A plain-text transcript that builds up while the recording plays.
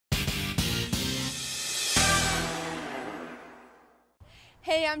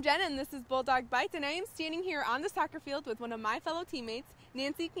Hey, I'm Jen and this is Bulldog Bites, and I am standing here on the soccer field with one of my fellow teammates,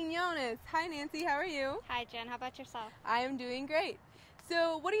 Nancy Quinonez. Hi Nancy, how are you? Hi Jen, how about yourself? I am doing great.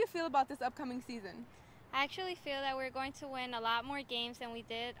 So what do you feel about this upcoming season? I actually feel that we're going to win a lot more games than we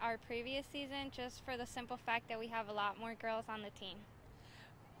did our previous season, just for the simple fact that we have a lot more girls on the team.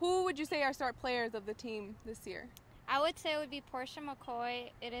 Who would you say are start players of the team this year? I would say it would be Portia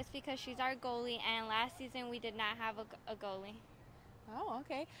McCoy. It is because she's our goalie, and last season we did not have a goalie. Oh,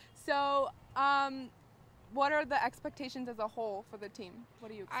 okay. So, what are the expectations as a whole for the team? What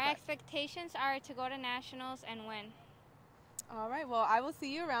do you expect? Our expectations are to go to nationals and win. All right, well, I will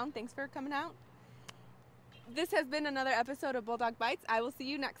see you around. Thanks for coming out. This has been another episode of Bulldog Bites. I will see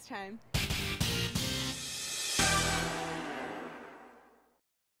you next time.